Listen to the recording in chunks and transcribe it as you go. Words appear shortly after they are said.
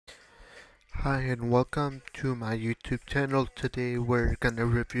Hi and welcome to my YouTube channel. Today we're gonna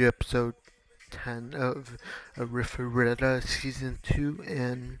review episode 10 of Arifureta season 2,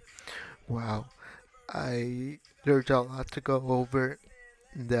 and wow, I there's a lot to go over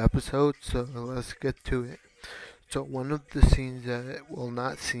in the episode, so let's get to it. So one of the scenes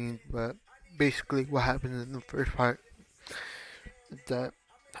not scenes, but basically what happens in the first part is that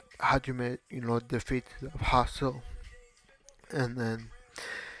Hajime, defeats the apostle, and then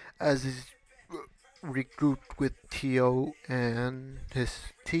as he's regrouped with Tio and his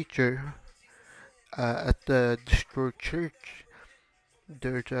teacher at the destroyed church,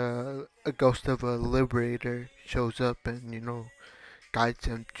 there's a ghost of a liberator shows up and guides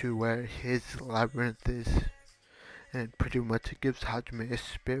him to where his labyrinth is, and pretty much it gives Hajime a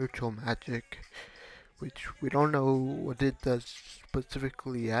spiritual magic, which we don't know what it does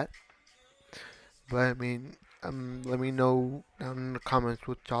specifically yet. But I mean, let me know down in the comments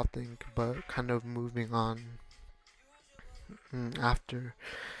what y'all think. But kind of moving on, after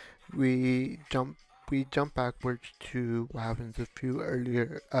we jump backwards to what happens a few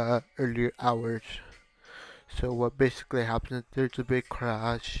earlier hours. So what basically happens is there's a big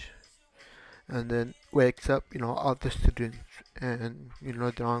crash, and then wakes up all the students, and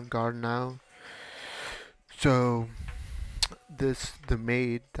they're on guard now. So the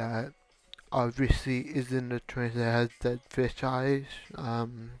maid that obviously is in the train that has dead fish eyes.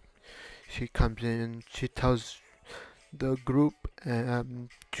 She comes in. She tells the group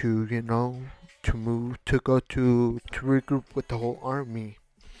to go to regroup with the whole army,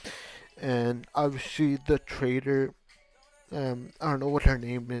 and obviously the traitor, I don't know what her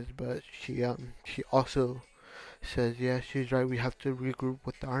name is, but she also says, yeah, she's right, we have to regroup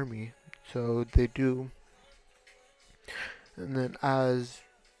with the army. So they do, and then as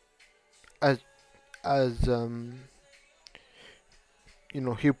as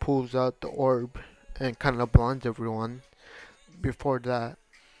he pulls out the orb and kind of blinds everyone. Before that,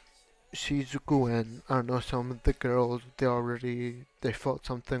 Shizuku and I don't know, some of the girls, they felt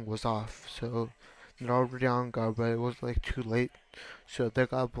something was off, so they're already on guard, but it was like too late, so they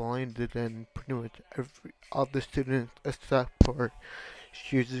got blinded, and pretty much all the students except for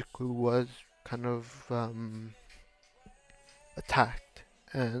Shizuku was kind of attacked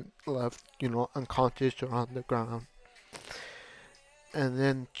and left unconscious or on the ground. And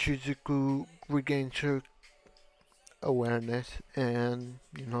then Shizuku regains her awareness, and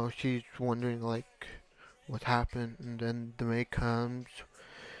she's wondering like what happened, and then the maid comes,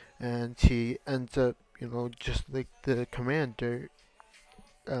 and she ends up just like the commander.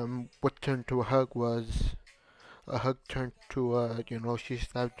 What turned to a hug was a hug turned to a she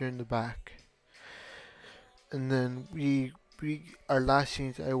stabbed her in the back. And then we our last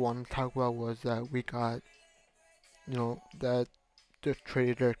scenes I want to talk about was that we got that the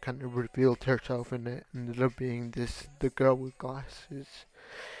traitor kind of revealed herself, and it ended up being the girl with glasses.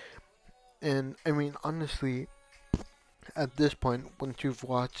 And I mean, honestly, at this point, once you've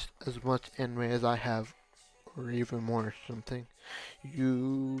watched as much anime as I have, or even more or something,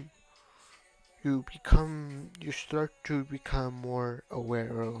 you you start to become more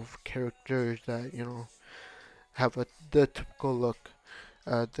aware of characters that have the typical look,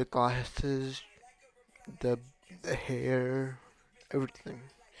 the glasses, the the hair, everything,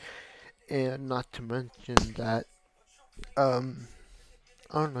 and not to mention that I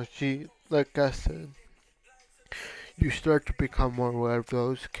don't know, she, like I said, you start to become more aware of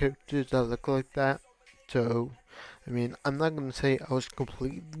those characters that look like that. So, I mean, I'm not gonna say I was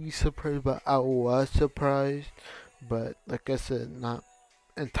completely surprised, but I was surprised. But like I said, not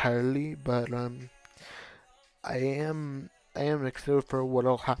entirely. But I am excited for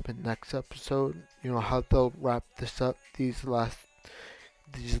what'll happen next episode. How they'll wrap this up. These last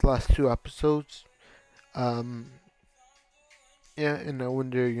two episodes. Um, yeah, and I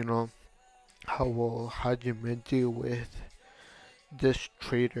wonder, how will Hajime deal with this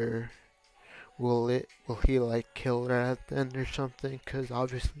traitor? Will he like kill her at the end or something? Cause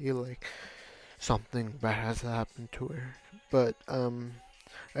obviously like something bad has happened to her. But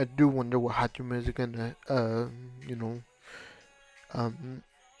I do wonder what Hajime is gonna um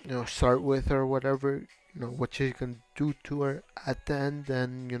start with or whatever. What she's gonna do to her at the end,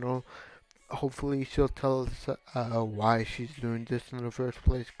 and hopefully she'll tell us why she's doing this in the first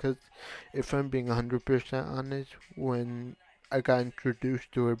place. Cause if I'm being 100% honest, when I got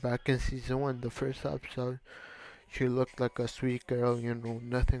introduced to her back in season 1, the first episode, she looked like a sweet girl,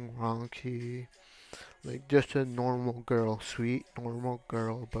 nothing wrong. She, like, just a normal girl, sweet, normal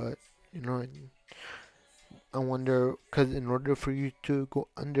girl, but, I wonder, because in order for you to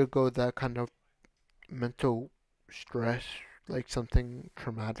undergo that kind of mental stress, like something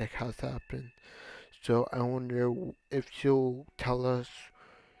traumatic has happened. So I wonder if she'll tell us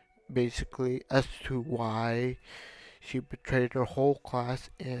basically as to why she betrayed her whole class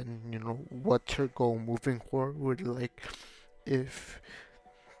and, what's her goal moving forward. Like, if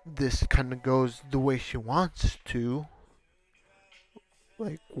this kind of goes the way she wants to,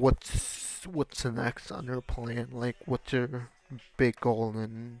 like, what's the next on her plan? Like, what's her big goal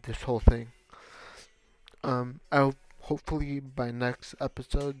in this whole thing? I'll hopefully by next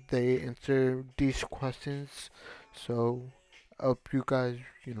episode they answer these questions. So I hope you guys,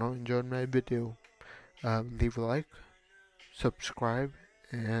 enjoyed my video. Leave a like, subscribe,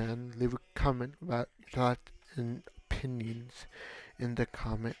 and leave a comment about your thoughts and opinions in the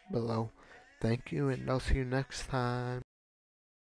comment below. Thank you, and I'll see you next time.